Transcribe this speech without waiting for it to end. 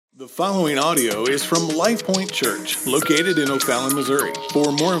The following audio is from Life Point Church, located in O'Fallon, Missouri.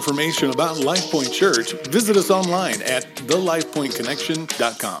 For more information about Life Point Church, visit us online at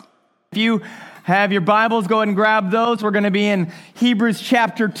thelifepointconnection.com. If you have your Bibles, go ahead and grab those. We're going to be in Hebrews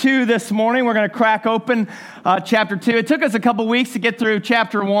chapter 2 this morning. We're going to crack open chapter 2. It took us a couple weeks to get through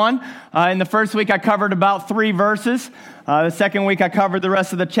chapter 1. In the first week, I covered about 3 verses. The second week, I covered the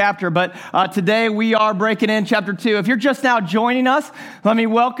rest of the chapter. But today, we are breaking in chapter 2. If you're just now joining us, let me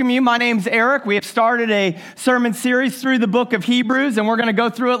welcome you. My name's Eric. We have started a sermon series through the book of Hebrews, and we're going to go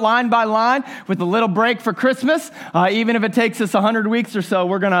through it line by line with a little break for Christmas. Even if it takes us 100 weeks or so,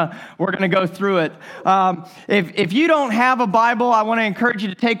 we're gonna go through it. If you don't have a Bible, I want to encourage you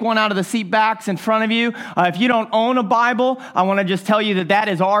to take one out of the seat backs in front of you. If you don't own a Bible, I want to just tell you that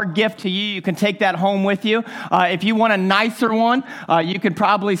is our gift to you. You can take that home with you. If you want a nicer one, you could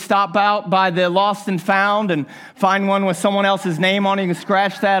probably stop out by the Lost and Found and find one with someone else's name on it. You can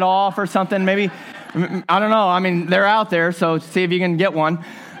scratch that off or something. Maybe, I don't know. I mean, they're out there, so see if you can get one.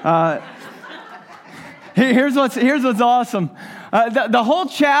 Here's what's awesome. The whole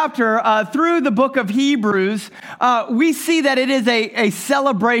chapter through the book of Hebrews, we see that it is a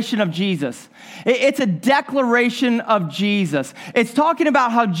celebration of Jesus. It's a declaration of Jesus. It's talking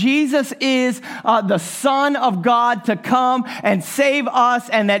about how Jesus is the Son of God to come and save us,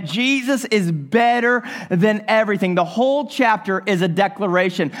 and that Jesus is better than everything. The whole chapter is a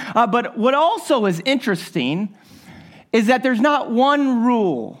declaration. But what also is interesting is that there's not one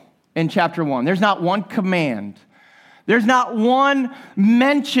rule in chapter 1. There's not one command. There's not one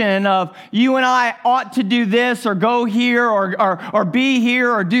mention of you and I ought to do this or go here or be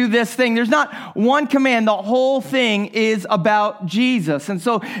here or do this thing. There's not one command. The whole thing is about Jesus. And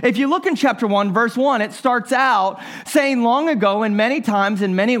so if you look in chapter 1, verse 1, it starts out saying long ago and many times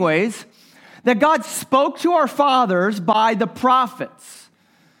in many ways that God spoke to our fathers by the prophets.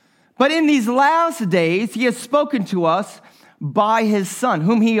 But in these last days, he has spoken to us by his Son,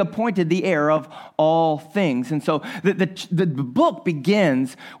 whom he appointed the heir of all things. And so the book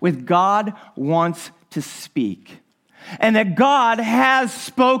begins with God wants to speak. And that God has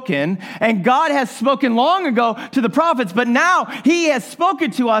spoken, and God has spoken long ago to the prophets, but now he has spoken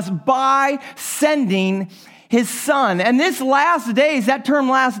to us by sending his Son. And this last days, that term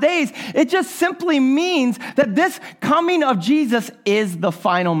last days, it just simply means that this coming of Jesus is the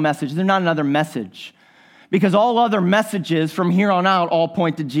final message. There's not another message. Because all other messages from here on out all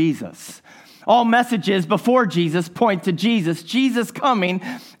point to Jesus. All messages before Jesus point to Jesus. Jesus coming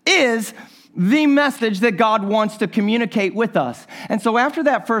is the message that God wants to communicate with us. And so after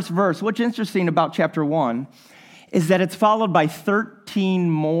that first verse, what's interesting about chapter 1 is that it's followed by 13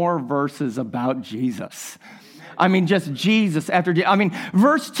 more verses about Jesus. I mean, just Jesus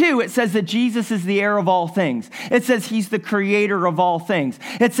verse 2, it says that Jesus is the heir of all things. It says he's the creator of all things.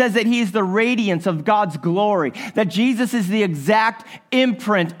 It says that he's the radiance of God's glory, that Jesus is the exact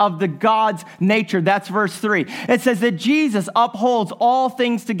imprint of the God's nature. That's verse 3. It says that Jesus upholds all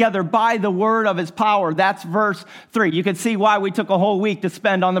things together by the word of his power. That's verse 3. You can see why we took a whole week to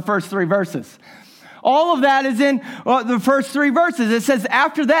spend on the first 3 verses. All of that is in the first 3 verses. It says,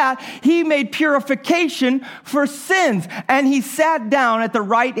 after that, he made purification for sins, and he sat down at the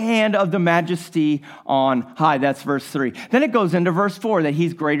right hand of the majesty on high. That's verse 3. Then it goes into verse 4, that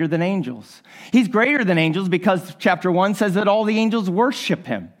he's greater than angels. He's greater than angels because chapter 1 says that all the angels worship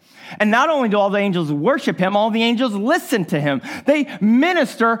him. And not only do all the angels worship him, all the angels listen to him. They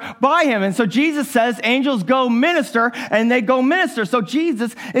minister by him. And so Jesus says angels go minister, and they go minister. So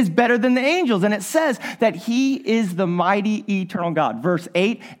Jesus is better than the angels. And it says that he is the mighty eternal God. Verse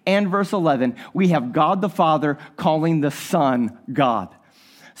 8 and verse 11, we have God the Father calling the Son God.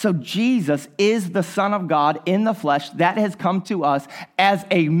 So Jesus is the Son of God in the flesh that has come to us as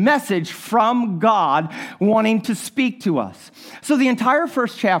a message from God wanting to speak to us. So the entire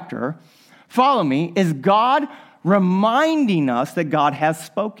first chapter, follow me, is God reminding us that God has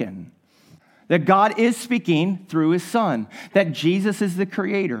spoken, that God is speaking through his Son, that Jesus is the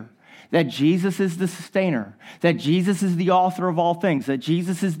creator, that Jesus is the sustainer, that Jesus is the author of all things, that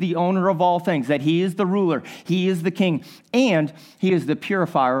Jesus is the owner of all things, that he is the ruler, he is the king, and he is the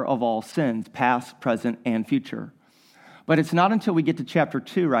purifier of all sins, past, present, and future. But it's not until we get to chapter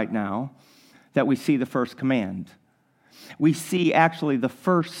 2 right now that we see the first command. We see actually the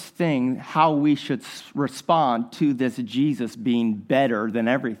first thing, how we should respond to this Jesus being better than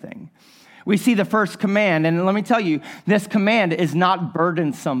everything. We see the first command, and let me tell you, this command is not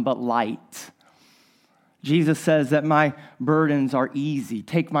burdensome but light. Jesus says that my burdens are easy.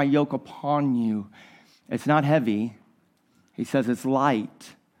 Take my yoke upon you. It's not heavy. He says it's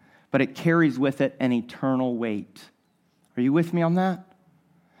light, but it carries with it an eternal weight. Are you with me on that?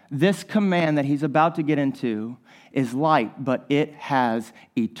 this command that he's about to get into is light, but it has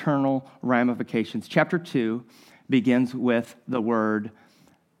eternal ramifications. Chapter 2 begins with the word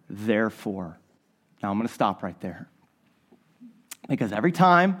therefore. Now I'm going to stop right there. Because every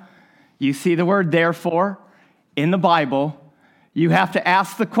time you see the word therefore in the Bible, you have to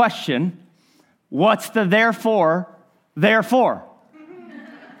ask the question, what's the therefore?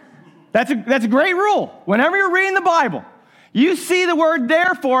 That's a great rule. Whenever you're reading the Bible, you see the word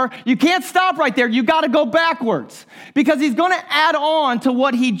therefore, you can't stop right there. You got to go backwards because he's going to add on to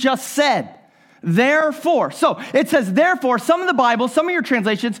what he just said. Therefore. So it says therefore. Some of the Bible, some of your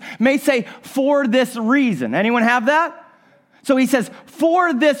translations may say for this reason. Anyone have that? So he says,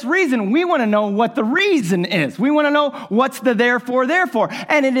 for this reason, we want to know what the reason is. We want to know what's the therefore.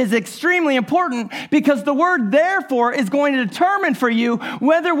 And it is extremely important because the word therefore is going to determine for you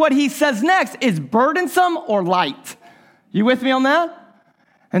whether what he says next is burdensome or light. You with me on that?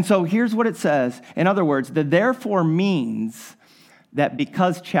 And so here's what it says. In other words, the therefore means that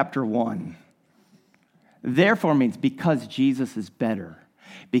because chapter 1, therefore means because Jesus is better.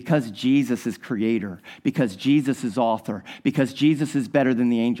 Because Jesus is creator, because Jesus is author, because Jesus is better than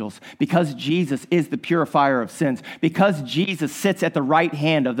the angels, because Jesus is the purifier of sins, because Jesus sits at the right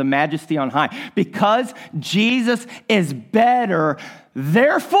hand of the majesty on high, because Jesus is better,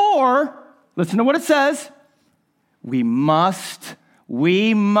 therefore, listen to what it says, we must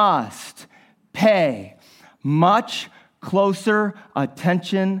pay much closer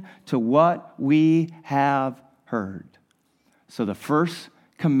attention to what we have heard. So the first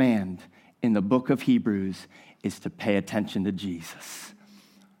command in the book of Hebrews is to pay attention to Jesus.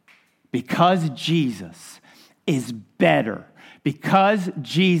 Because Jesus is better. Because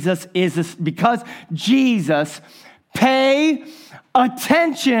Jesus, pay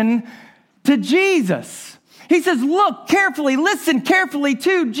attention to Jesus. He says, look carefully, listen carefully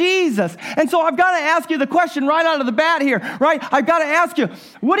to Jesus. And so I've got to ask you the question right out of the bat here, right? I've got to ask you,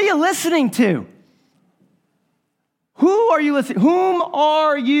 what are you listening to? Whom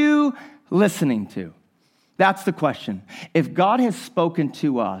are you listening to? That's the question. If God has spoken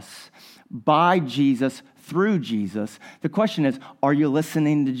to us by Jesus, through Jesus, the question is, are you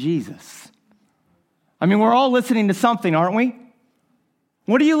listening to Jesus? I mean, we're all listening to something, aren't we?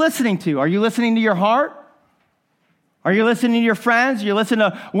 What are you listening to? Are you listening to your heart? Are you listening to your friends? Are you listening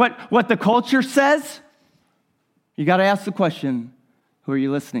to what the culture says? You got to ask the question, who are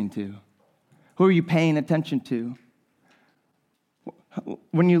you listening to? Who are you paying attention to?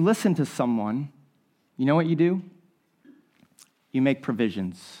 When you listen to someone, you know what you do? You make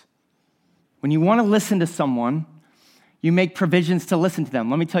provisions. When you want to listen to someone, you make provisions to listen to them.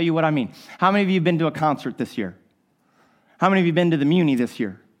 Let me tell you what I mean. How many of you have been to a concert this year? How many of you have been to the Muni this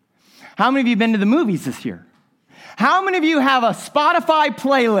year? How many of you have been to the movies this year? How many of you have a Spotify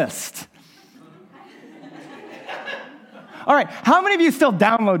playlist? All right, how many of you still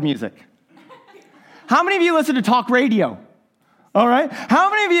download music? How many of you listen to talk radio? All right. How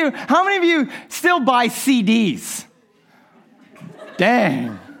many of you still buy CDs?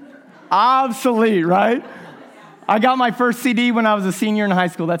 Dang. Obsolete, right? I got my first CD when I was a senior in high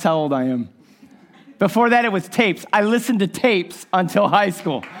school. That's how old I am. Before that, it was tapes. I listened to tapes until high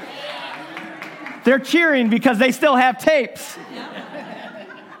school. They're cheering because they still have tapes.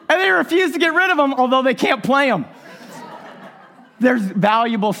 And they refuse to get rid of them, although they can't play them. There's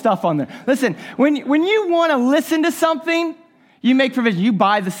valuable stuff on there. Listen, when you want to listen to something, you make provision. You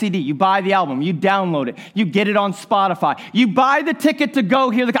buy the CD. You buy the album. You download it. You get it on Spotify. You buy the ticket to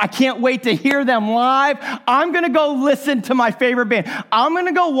go hear I can't wait to hear them live. I'm going to go listen to my favorite band. I'm going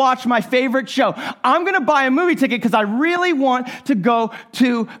to go watch my favorite show. I'm going to buy a movie ticket because I really want to go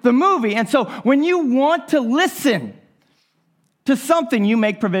to the movie. And so when you want to listen to something, you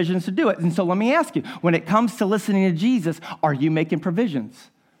make provisions to do it. And so let me ask you, when it comes to listening to Jesus, are you making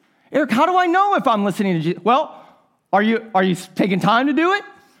provisions? Eric, how do I know if I'm listening to Jesus? Well, are you taking time to do it?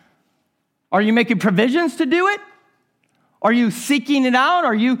 Are you making provisions to do it? Are you seeking it out?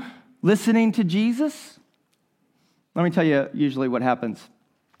 Are you listening to Jesus? Let me tell you usually what happens.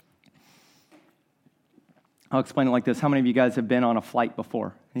 I'll explain it like this. How many of you guys have been on a flight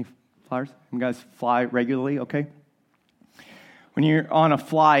before? Any flyers? You guys fly regularly, okay? When you're on a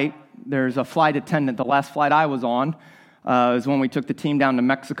flight, there's a flight attendant. The last flight I was on is when we took the team down to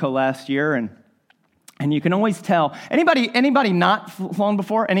Mexico last year, and you can always tell. Anybody not flown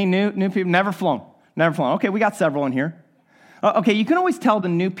before? Any new people? Never flown. Okay, we got several in here. Okay, you can always tell the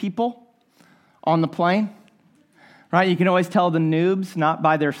new people on the plane, right? You can always tell the noobs, not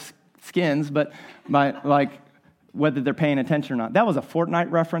by their skins, but by like whether they're paying attention or not. That was a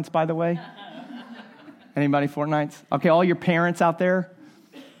Fortnite reference, by the way. Anybody Fortnites? Okay, all your parents out there,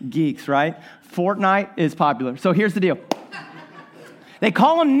 geeks, right? Fortnite is popular. So here's the deal. They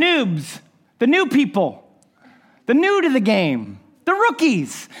call them noobs, the new people, the new to the game, the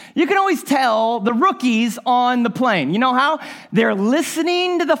rookies. You can always tell the rookies on the plane. You know how? They're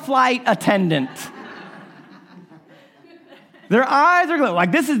listening to the flight attendant. Their eyes are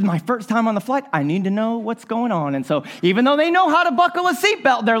like, this is my first time on the flight. I need to know what's going on. And so even though they know how to buckle a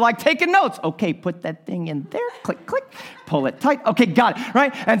seatbelt, they're like taking notes. Okay, put that thing in there. Click, click. Pull it tight. Okay, got it,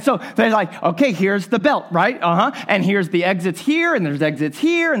 right? And so they're like, okay, here's the belt, right? And here's the exits here, and there's exits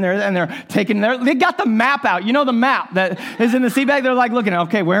here, and they're taking they got the map out. You know the map that is in the seat bag? They're like looking at,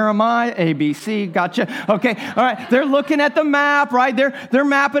 okay, where am I? A, B, C, gotcha. Okay, all right. They're looking at the map, right? They're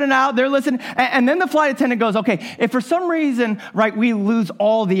mapping it out. They're listening. And then the flight attendant goes, okay, if for some reason, right, we lose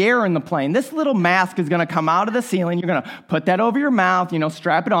all the air in the plane, this little mask is going to come out of the ceiling. You're going to put that over your mouth,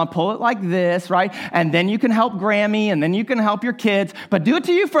 strap it on, pull it like this, right? And then you can help Grammy, and then you can help your kids, but do it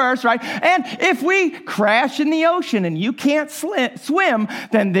to you first, right? And if we crash in the ocean and you can't swim,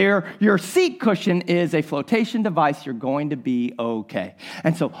 then your seat cushion is a flotation device. You're going to be okay.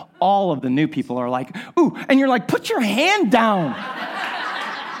 And so all of the new people are like, ooh, and you're like, put your hand down.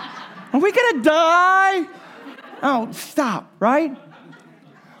 Are we going to die? Oh, stop, right?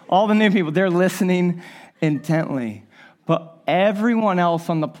 All the new people, they're listening intently. But everyone else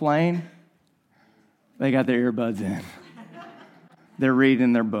on the plane, they got their earbuds in. They're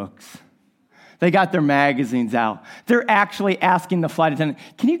reading their books. They got their magazines out. They're actually asking the flight attendant,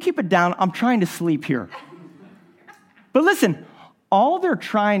 can you keep it down? I'm trying to sleep here. But listen, all they're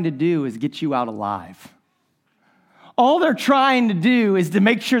trying to do is get you out alive. All they're trying to do is to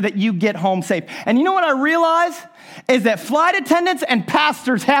make sure that you get home safe. And you know what I realize? Is that flight attendants and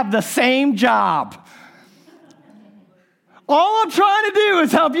pastors have the same job. All I'm trying to do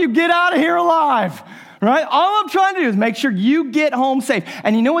is help you get out of here alive. Right? All I'm trying to do is make sure you get home safe.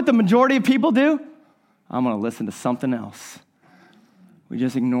 And you know what the majority of people do? I'm going to listen to something else. We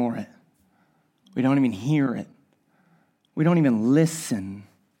just ignore it. We don't even hear it. We don't even listen.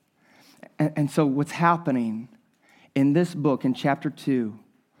 And so what's happening in this book, in chapter 2,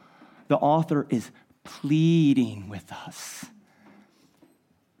 the author is pleading with us.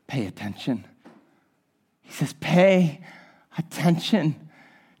 Pay attention. He says, pay attention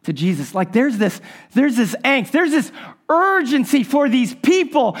to Jesus. Like there's this angst, there's this urgency for these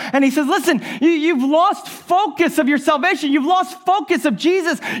people. And he says, listen, you've lost focus of your salvation. You've lost focus of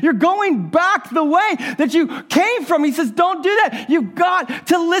Jesus. You're going back the way that you came from. He says, don't do that. You've got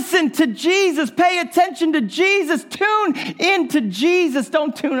to listen to Jesus. Pay attention to Jesus. Tune into Jesus.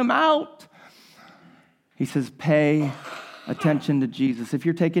 Don't tune him out. He says, pay attention to Jesus. If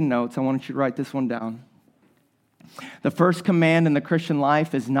you're taking notes, I want you to write this one down. The first command in the Christian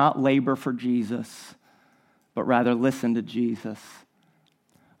life is not labor for Jesus, but rather listen to Jesus.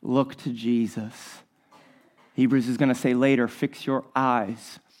 Look to Jesus. Hebrews is going to say later, fix your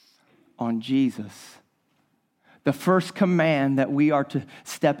eyes on Jesus. The first command that we are to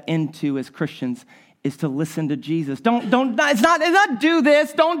step into as Christians is to listen to Jesus. It's not do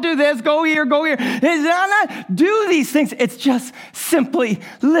this, don't do this, go here, go here. It's not do these things. It's just simply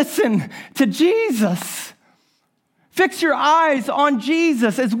listen to Jesus. Fix your eyes on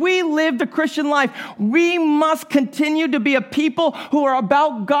Jesus. As we live the Christian life, we must continue to be a people who are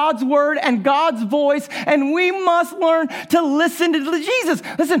about God's word and God's voice, and we must learn to listen to Jesus.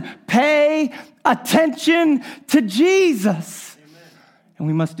 Listen, pay attention to Jesus. Amen. And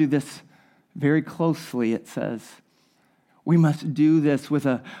we must do this very closely, it says. We must do this with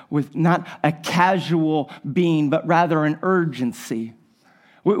not a casual being, but rather an urgency.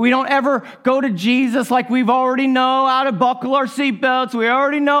 We don't ever go to Jesus like we've already know how to buckle our seatbelts. We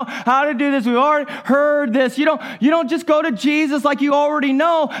already know how to do this. We've already heard this. You don't just go to Jesus like you already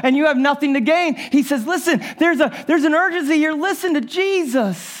know and you have nothing to gain. He says, listen, there's an urgency here. Listen to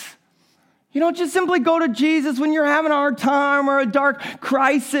Jesus. You don't just simply go to Jesus when you're having a hard time or a dark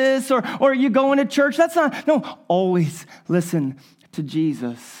crisis or you go into church. No, always listen to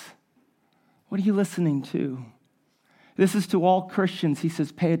Jesus. What are you listening to? This is to all Christians. He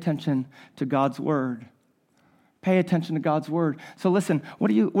says, pay attention to God's word. Pay attention to God's word. So listen, what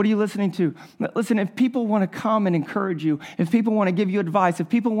are you listening to? Listen, if people want to come and encourage you, if people want to give you advice, if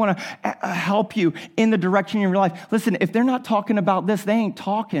people want to help you in the direction of your life, listen, if they're not talking about this, they ain't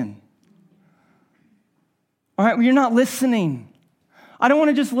talking. All right, well, you're not listening. I don't want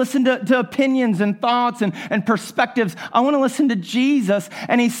to just listen to opinions and thoughts and perspectives. I want to listen to Jesus.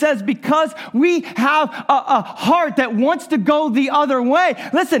 And he says, because we have a heart that wants to go the other way.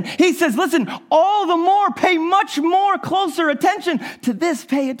 Listen, he says, listen, all the more, pay much more closer attention to this.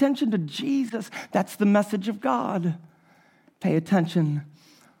 Pay attention to Jesus. That's the message of God. Pay attention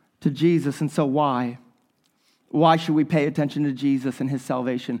to Jesus. And so why? Why should we pay attention to Jesus and his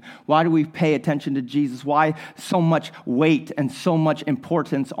salvation? Why do we pay attention to Jesus? Why so much weight and so much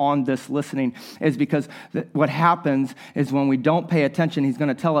importance on this listening is because what happens is when we don't pay attention, he's going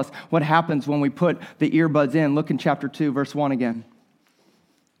to tell us what happens when we put the earbuds in. Look in chapter 2, verse 1 again.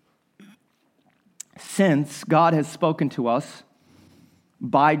 Since God has spoken to us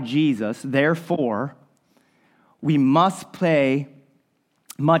by Jesus, therefore, we must pay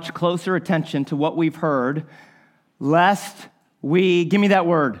much closer attention to what we've heard, lest we, give me that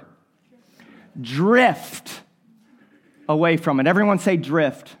word, drift away from it. Everyone say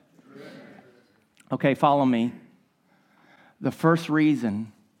drift. Okay, follow me. The first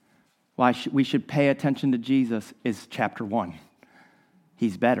reason why we should pay attention to Jesus is chapter 1.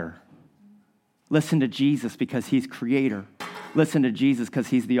 He's better. Listen to Jesus because he's creator. Listen to Jesus because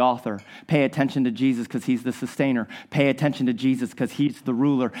he's the author. Pay attention to Jesus because he's the sustainer. Pay attention to Jesus because he's the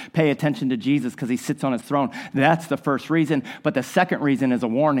ruler. Pay attention to Jesus because he sits on his throne. That's the first reason. But the second reason is a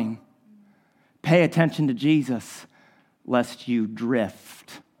warning. Pay attention to Jesus lest you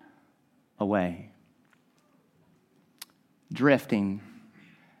drift away. Drifting.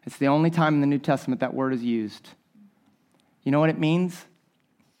 It's the only time in the New Testament that word is used. You know what it means?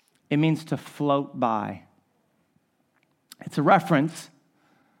 It means to float by. It's a reference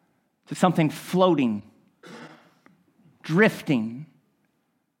to something floating, drifting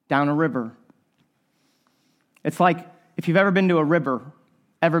down a river. It's like if you've ever been to a river,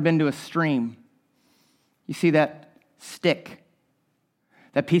 ever been to a stream, you see that stick,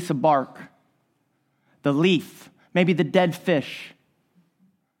 that piece of bark, the leaf, maybe the dead fish,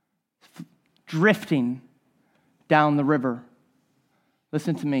 drifting down the river.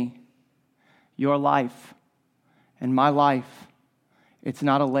 Listen to me. Your life and my life, it's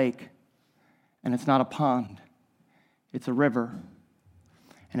not a lake and it's not a pond. It's a river.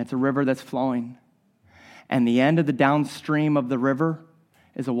 And it's a river that's flowing. And the end of the downstream of the river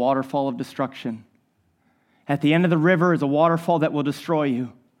is a waterfall of destruction. At the end of the river is a waterfall that will destroy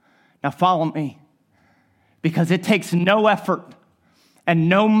you. Now follow me. Because it takes no effort and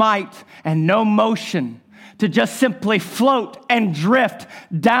no might and no motion to just simply float and drift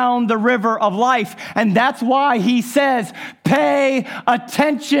down the river of life. And that's why he says, pay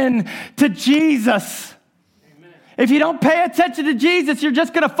attention to Jesus. Amen. If you don't pay attention to Jesus, you're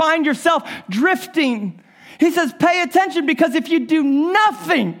just going to find yourself drifting. He says, pay attention because if you do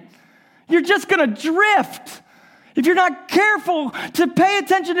nothing, you're just going to drift. If you're not careful to pay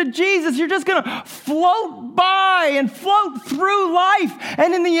attention to Jesus, you're just going to float by and float through life.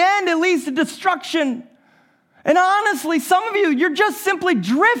 And in the end, it leads to destruction. And honestly, some of you, you're just simply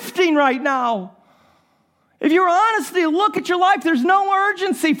drifting right now. If you're honestly look at your life, there's no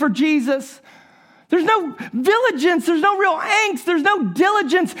urgency for Jesus. There's no diligence. There's no real angst. There's no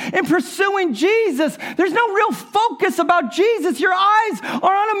diligence in pursuing Jesus. There's no real focus about Jesus. Your eyes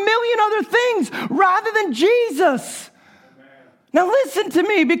are on a million other things rather than Jesus. Amen. Now listen to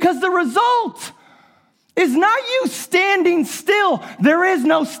me, because the result is not you standing still. There is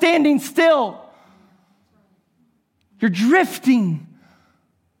no standing still. You're drifting.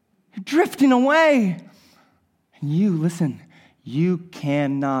 You're drifting away. And you, listen, you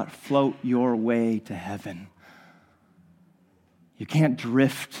cannot float your way to heaven. You can't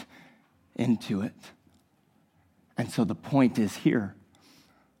drift into it. And so the point is here,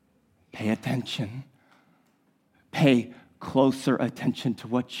 pay attention. Pay closer attention to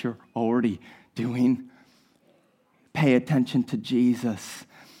what you're already doing. Pay attention to Jesus.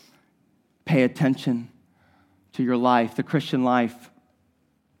 Pay attention to your life, the Christian life,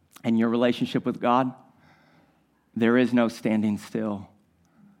 and your relationship with God. There is no standing still.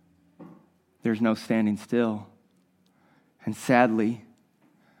 There's no standing still. And sadly,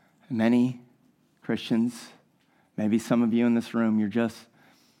 many Christians, maybe some of you in this room, you're just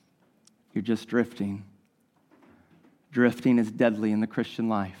drifting. Drifting is deadly in the Christian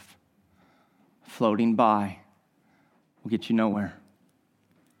life. Floating by will get you nowhere.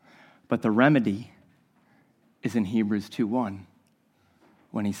 But the remedy is in Hebrews 2:1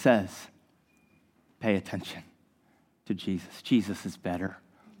 when he says, pay attention to Jesus. Jesus is better.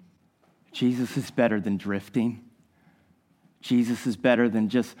 Jesus is better than drifting. Jesus is better than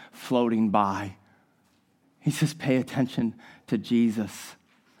just floating by. He says, pay attention to Jesus.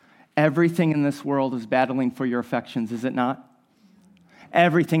 Everything in this world is battling for your affections, is it not?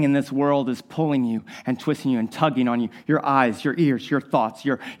 Everything in this world is pulling you and twisting you and tugging on you. Your eyes, your ears, your thoughts,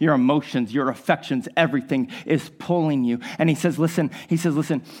 your emotions, your affections, everything is pulling you. And he says, listen,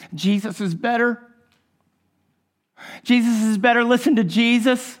 Jesus is better. Jesus is better. Listen to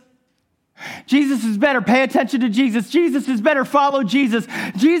Jesus. Jesus is better. Pay attention to Jesus. Jesus is better. Follow Jesus.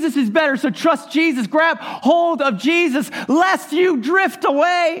 Jesus is better. So trust Jesus. Grab hold of Jesus lest you drift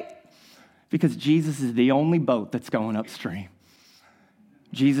away. Because Jesus is the only boat that's going upstream.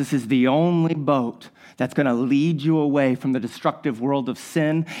 Jesus is the only boat that's going to lead you away from the destructive world of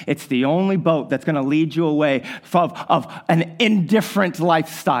sin. It's the only boat that's going to lead you away of an indifferent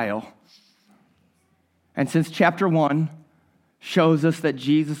lifestyle. And since chapter 1 shows us that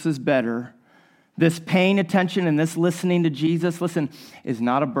Jesus is better, this paying attention and this listening to Jesus, listen, is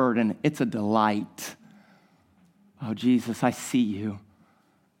not a burden. It's a delight. Oh, Jesus, I see you.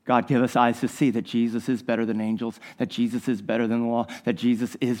 God, give us eyes to see that Jesus is better than angels, that Jesus is better than the law, that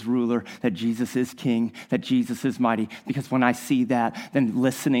Jesus is ruler, that Jesus is king, that Jesus is mighty. Because when I see that, then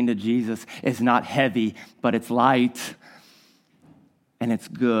listening to Jesus is not heavy, but it's light and it's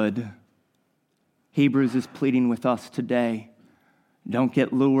good. Hebrews is pleading with us today. Don't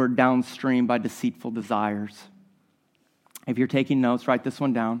get lured downstream by deceitful desires. If you're taking notes, write this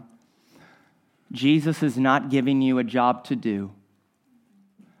one down. Jesus is not giving you a job to do,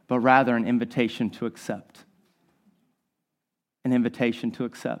 but rather an invitation to accept. An invitation to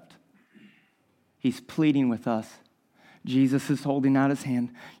accept. He's pleading with us. Jesus is holding out his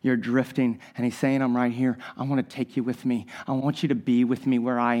hand. You're drifting, and he's saying, I'm right here. I want to take you with me. I want you to be with me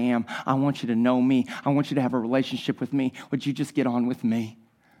where I am. I want you to know me. I want you to have a relationship with me. Would you just get on with me?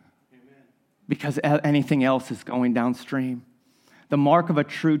 Amen. Because anything else is going downstream. The mark of a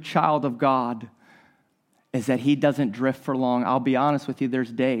true child of God is that he doesn't drift for long. I'll be honest with you, there's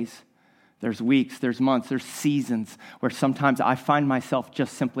days, there's weeks, there's months, there's seasons where sometimes I find myself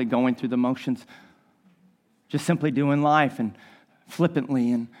just simply going through the motions, just simply doing life and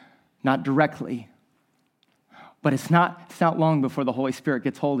flippantly and not directly. But it's not long before the Holy Spirit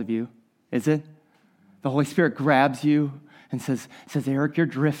gets hold of you, is it? The Holy Spirit grabs you and says, Eric, you're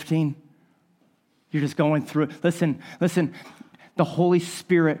drifting. You're just going through it. Listen. The Holy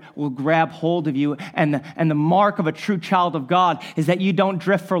Spirit will grab hold of you, and the mark of a true child of God is that you don't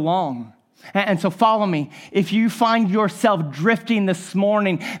drift for long. And so follow me. If you find yourself drifting this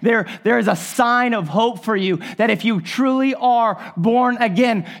morning, there is a sign of hope for you that if you truly are born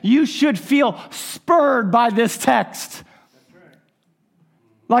again, you should feel spurred by this text.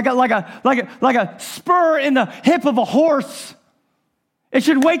 Like a spur in the hip of a horse. It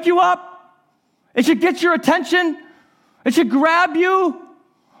should wake you up. It should get your attention. It should grab you.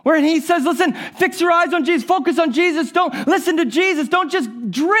 Where he says, listen, fix your eyes on Jesus. Focus on Jesus. Don't listen to Jesus. Don't just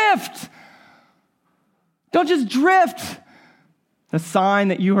drift. Don't just drift. The sign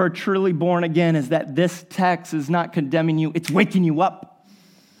that you are truly born again is that this text is not condemning you. It's waking you up.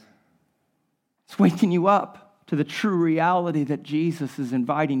 It's waking you up to the true reality that Jesus is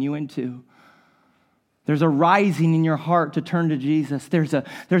inviting you into. There's a rising in your heart to turn to Jesus. There's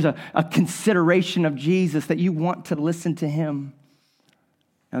a consideration of Jesus that you want to listen to him.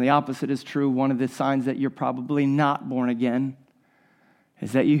 And the opposite is true. One of the signs that you're probably not born again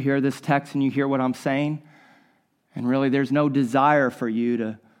is that you hear this text and you hear what I'm saying, and really there's no desire for you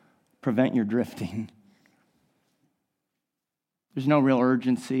to prevent your drifting. There's no real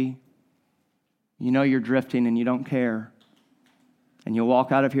urgency. You know you're drifting and you don't care. And you'll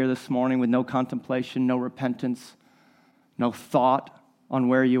walk out of here this morning with no contemplation, no repentance, no thought on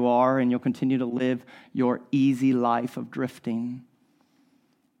where you are, and you'll continue to live your easy life of drifting.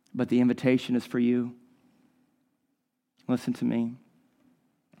 But the invitation is for you. Listen to me.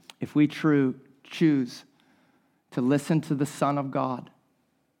 If we choose to listen to the Son of God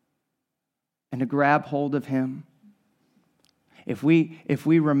and to grab hold of him, if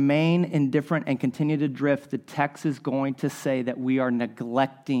we remain indifferent and continue to drift, the text is going to say that we are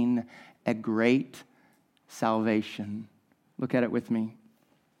neglecting a great salvation. Look at it with me.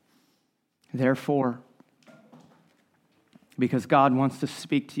 Therefore, because God wants to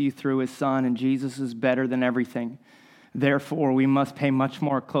speak to you through his Son, and Jesus is better than everything, therefore, we must pay much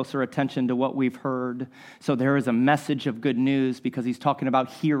more closer attention to what we've heard. So there is a message of good news, because he's talking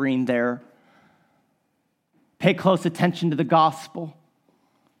about hearing there. Pay close attention to the gospel.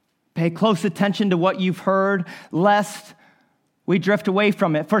 Pay close attention to what you've heard, lest we drift away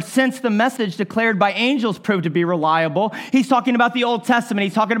from it. For since the message declared by angels proved to be reliable, he's talking about the Old Testament.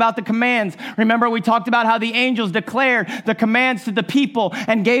 He's talking about the commands. Remember, we talked about how the angels declared the commands to the people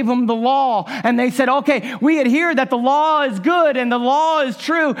and gave them the law. And they said, okay, we adhere that the law is good and the law is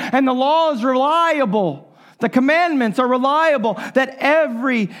true and the law is reliable. The commandments are reliable, that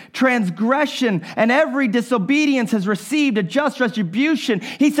every transgression and every disobedience has received a just retribution.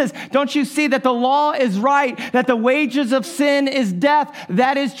 He says, don't you see that the law is right, that the wages of sin is death?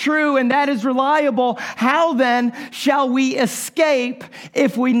 That is true and that is reliable. How then shall we escape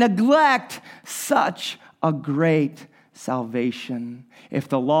if we neglect such a great salvation? If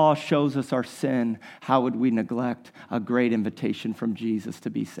the law shows us our sin, how would we neglect a great invitation from Jesus to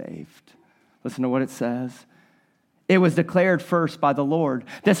be saved? Listen to what it says. It was declared first by the Lord.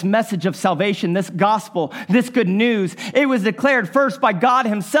 This message of salvation, this gospel, this good news, it was declared first by God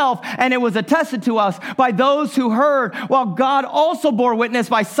himself, and it was attested to us by those who heard, while God also bore witness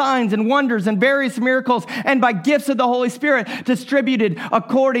by signs and wonders and various miracles and by gifts of the Holy Spirit distributed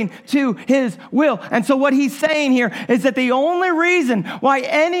according to his will. And so what he's saying here is that the only reason why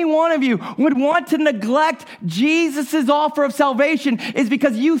any one of you would want to neglect Jesus' offer of salvation is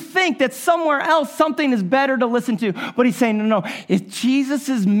because you think that somewhere else something is better to listen to. But he's saying, no, if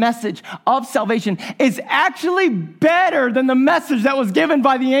Jesus' message of salvation is actually better than the message that was given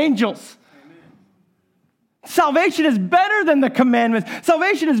by the angels. Amen. Salvation is better than the commandments.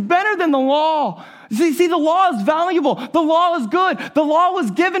 Salvation is better than the law. See, the law is valuable. The law is good. The law was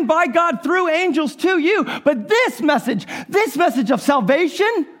given by God through angels to you. But this message of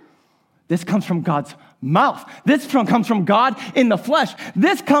salvation, this comes from God's mouth. This comes from God in the flesh.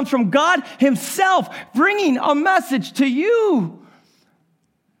 This comes from God himself bringing a message to you.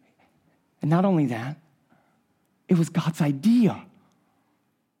 And not only that, it was God's idea.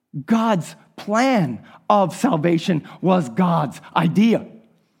 God's plan of salvation was God's idea.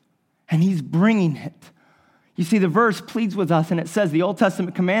 And he's bringing it. You see, the verse pleads with us, and it says the Old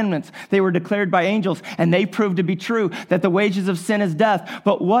Testament commandments, they were declared by angels, and they proved to be true, that the wages of sin is death.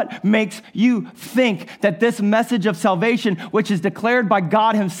 But what makes you think that this message of salvation, which is declared by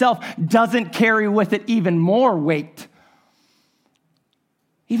God himself, doesn't carry with it even more weight?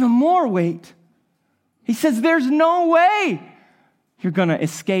 Even more weight. He says there's no way you're going to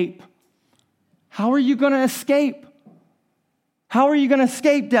escape. How are you going to escape? How are you going to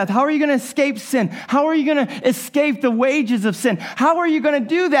escape death? How are you going to escape sin? How are you going to escape the wages of sin? How are you going to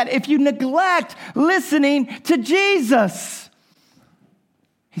do that if you neglect listening to Jesus?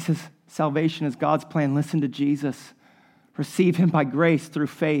 He says, salvation is God's plan. Listen to Jesus. Receive him by grace through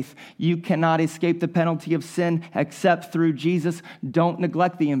faith. You cannot escape the penalty of sin except through Jesus. Don't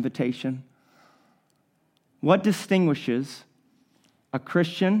neglect the invitation. What distinguishes a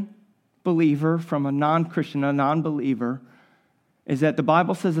Christian believer from a non-Christian, a non-believer, is that the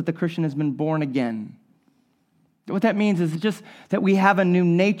Bible says that the Christian has been born again. What that means is just that we have a new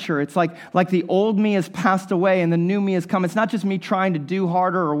nature. It's like the old me has passed away and the new me has come. It's not just me trying to do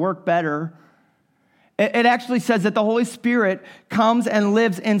harder or work better. It actually says that the Holy Spirit comes and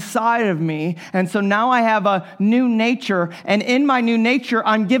lives inside of me. And so now I have a new nature. And in my new nature,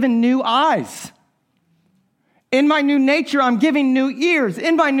 I'm given new eyes. In my new nature, I'm giving new ears.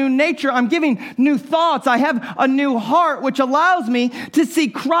 In my new nature, I'm giving new thoughts. I have a new heart, which allows me to see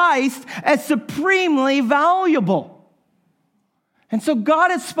Christ as supremely valuable. And so God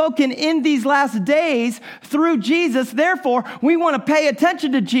has spoken in these last days through Jesus. Therefore, we want to pay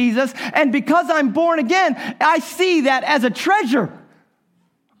attention to Jesus. And because I'm born again, I see that as a treasure.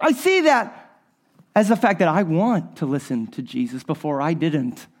 I see that as the fact that I want to listen to Jesus. Before I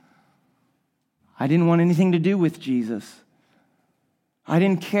didn't. I didn't want anything to do with Jesus. I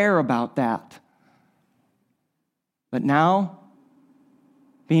didn't care about that. But now,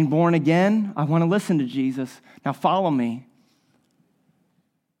 being born again, I want to listen to Jesus. Now follow me.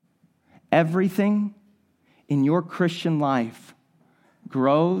 Everything in your Christian life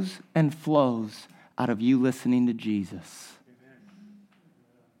grows and flows out of you listening to Jesus.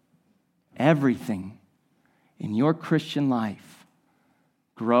 Everything in your Christian life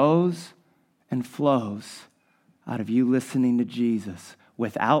grows and flows out of you listening to Jesus.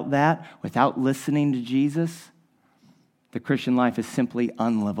 Without that, without listening to Jesus, the Christian life is simply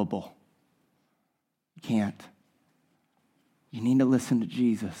unlivable. You can't. You need to listen to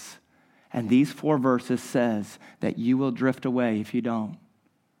Jesus. And these 4 verses says that you will drift away if you don't.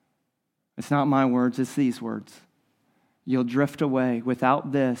 It's not my words, it's these words. You'll drift away.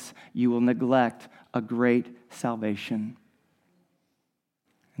 Without this, you will neglect a great salvation.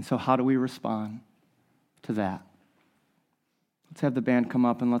 And so how do we respond to that? Let's have the band come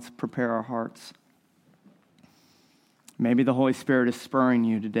up and let's prepare our hearts. Maybe the Holy Spirit is spurring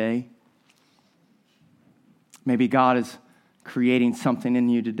you today. Maybe God is creating something in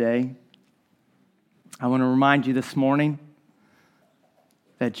you today. I want to remind you this morning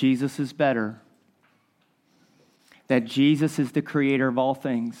that Jesus is better. that Jesus is the creator of all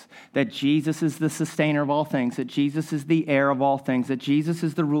things, that Jesus is the sustainer of all things, that Jesus is the heir of all things, that Jesus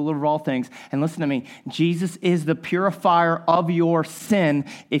is the ruler of all things. And listen to me, Jesus is the purifier of your sin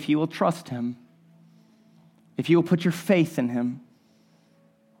if you will trust him, if you will put your faith in him.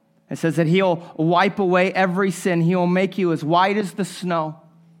 It says that he'll wipe away every sin. He will make you as white as the snow.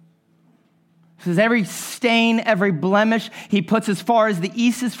 It says every stain, every blemish, he puts as far as the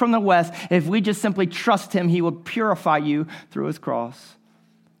east is from the west. If we just simply trust him, he will purify you through his cross.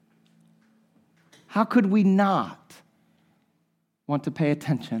 How could we not want to pay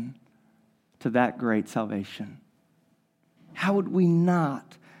attention to that great salvation? How would we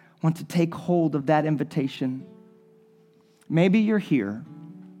not want to take hold of that invitation? Maybe you're here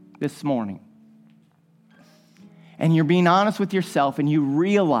this morning and you're being honest with yourself and you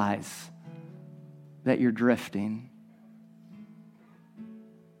realize that you're drifting.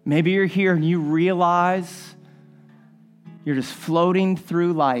 Maybe you're here and you realize you're just floating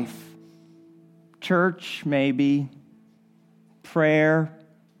through life. Church, maybe. Prayer,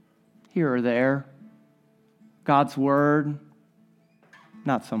 here or there. God's word,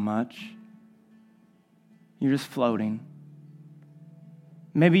 not so much. You're just floating.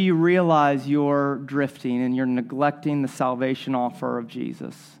 Maybe you realize you're drifting and you're neglecting the salvation offer of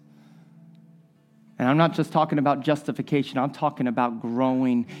Jesus. And I'm not just talking about justification, I'm talking about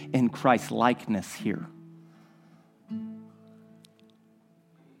growing in Christ's likeness here.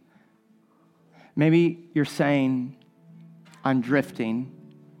 Maybe you're saying, I'm drifting,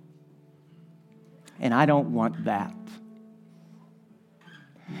 and I don't want that.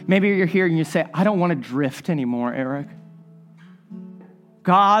 Maybe you're here and you say, I don't want to drift anymore, Eric.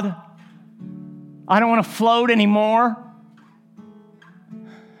 God, I don't want to float anymore.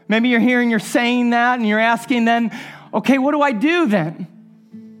 Maybe you're here and you're saying that and you're asking then, okay, what do I do then?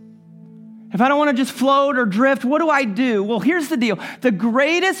 If I don't want to just float or drift, what do I do? Well, here's the deal. The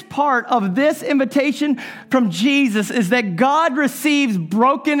greatest part of this invitation from Jesus is that God receives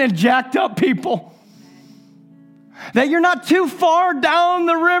broken and jacked up people. That you're not too far down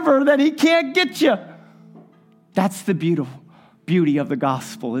the river that he can't get you. That's the beauty of the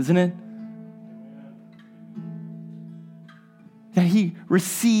gospel, isn't it? That he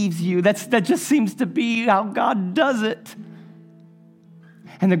receives you. That just seems to be how God does it.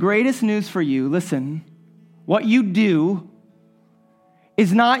 And the greatest news for you, listen, what you do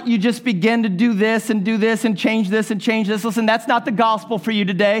is not you just begin to do this and change this and change this. Listen, that's not the gospel for you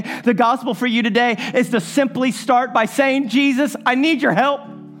today. The gospel for you today is to simply start by saying, Jesus, I need your help.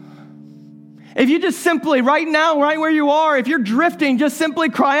 If you just simply, right now, right where you are, if you're drifting, just simply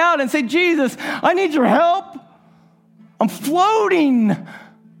cry out and say, Jesus, I need your help. I'm floating.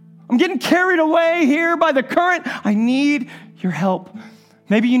 I'm getting carried away here by the current. I need your help.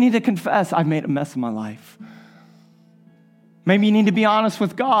 Maybe you need to confess, I've made a mess of my life. Maybe you need to be honest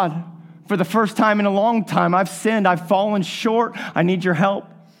with God. For the first time in a long time, I've sinned. I've fallen short. I need your help.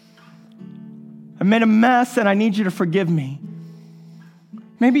 I made a mess and I need you to forgive me.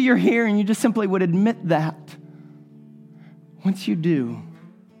 Maybe you're here and you just simply would admit that. Once you do,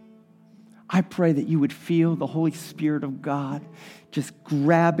 I pray that you would feel the Holy Spirit of God just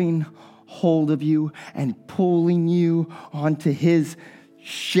grabbing hold of you and pulling you onto his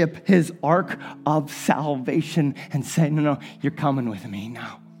ship, his ark of salvation, and saying, no, you're coming with me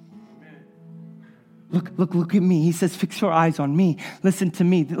now. Look at me. He says, fix your eyes on me. Listen to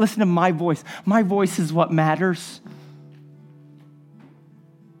me. Listen to my voice. My voice is what matters.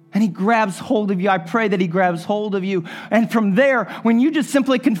 And he grabs hold of you. I pray that he grabs hold of you. And from there, when you just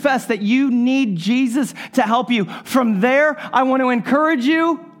simply confess that you need Jesus to help you, from there, I want to encourage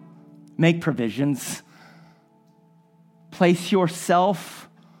you, make provisions. Place yourself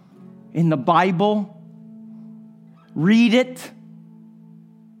in the Bible. Read it.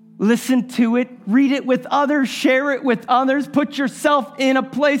 Listen to it. Read it with others. Share it with others. Put yourself in a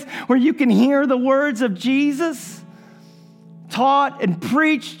place where you can hear the words of Jesus taught and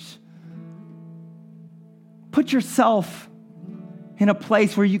preached. Put yourself in a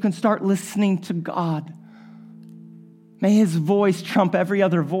place where you can start listening to God. May his voice trump every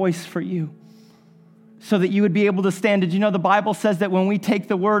other voice for you so that you would be able to stand. Did you know the Bible says that when we take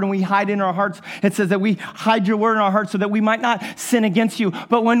the word and we hide it in our hearts, it says that we hide your word in our hearts so that we might not sin against you.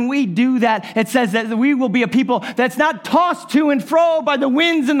 But when we do that, it says that we will be a people that's not tossed to and fro by the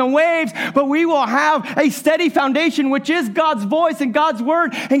winds and the waves, but we will have a steady foundation, which is God's voice and God's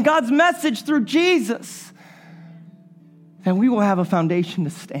word and God's message through Jesus. And we will have a foundation to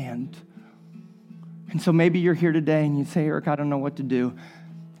stand. And so maybe you're here today and you say, Eric, I don't know what to do.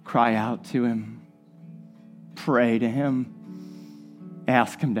 Cry out to him. Pray to him.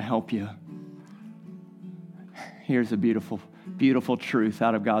 Ask him to help you. Here's a beautiful, beautiful truth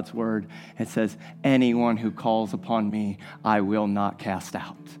out of God's word. It says, anyone who calls upon me, I will not cast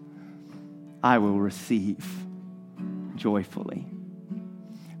out. I will receive joyfully.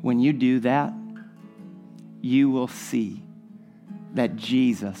 When you do that, you will see that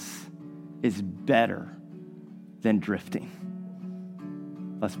Jesus is better than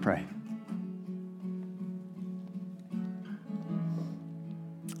drifting. Let's pray.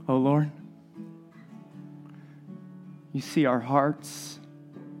 Oh Lord, you see our hearts.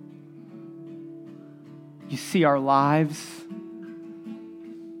 You see our lives.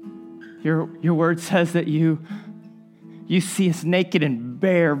 Your word says that you see us naked and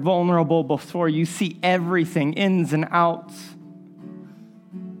bare, vulnerable before you. See everything, ins and outs.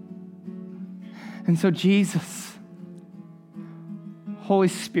 And so Jesus, Holy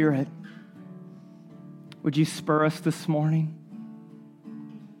Spirit, would you spur us this morning?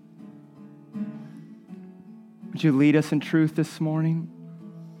 Would you lead us in truth this morning?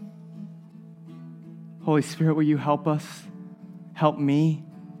 Holy Spirit, will you help us? Help me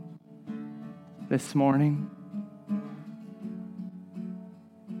this morning.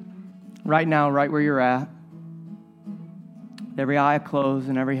 Right now, right where you're at, every eye closed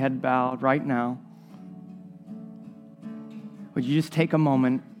and every head bowed, right now, would you just take a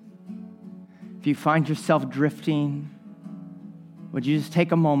moment? If you find yourself drifting, would you just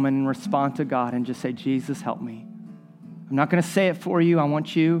take a moment and respond to God and just say, Jesus, help me. I'm not going to say it for you. I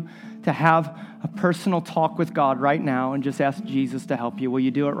want you to have a personal talk with God right now and just ask Jesus to help you. Will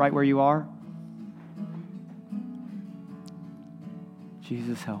you do it right where you are?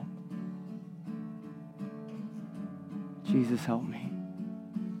 Jesus, help. Jesus, help me.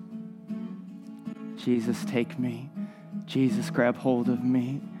 Jesus, take me. Jesus, grab hold of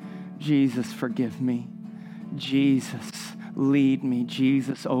me. Jesus, forgive me. Jesus, lead me.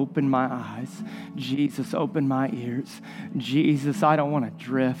 Jesus, open my eyes. Jesus, open my ears. Jesus, I don't want to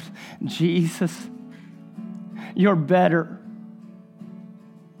drift. Jesus, you're better.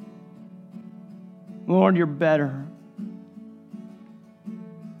 Lord, you're better.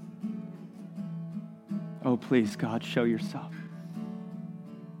 Oh, please, God, show yourself.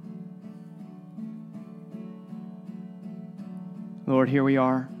 Lord, here we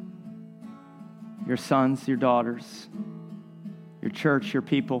are, your sons, your daughters, your church, your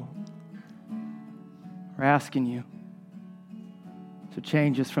people. We're asking you to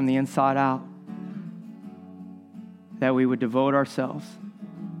change us from the inside out, that we would devote ourselves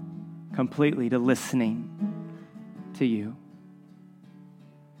completely to listening to you.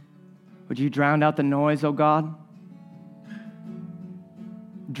 Would you drown out the noise, oh God?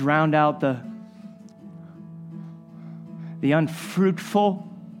 Drown out the unfruitful,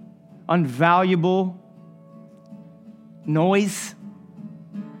 unvaluable noise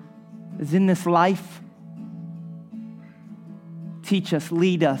is in this life. Teach us,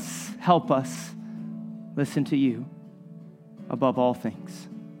 lead us, help us listen to you above all things.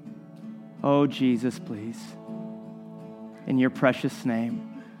 Oh, Jesus, please, in your precious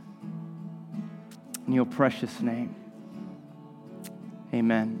name, in your precious name,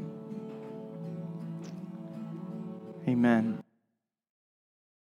 amen. Amen.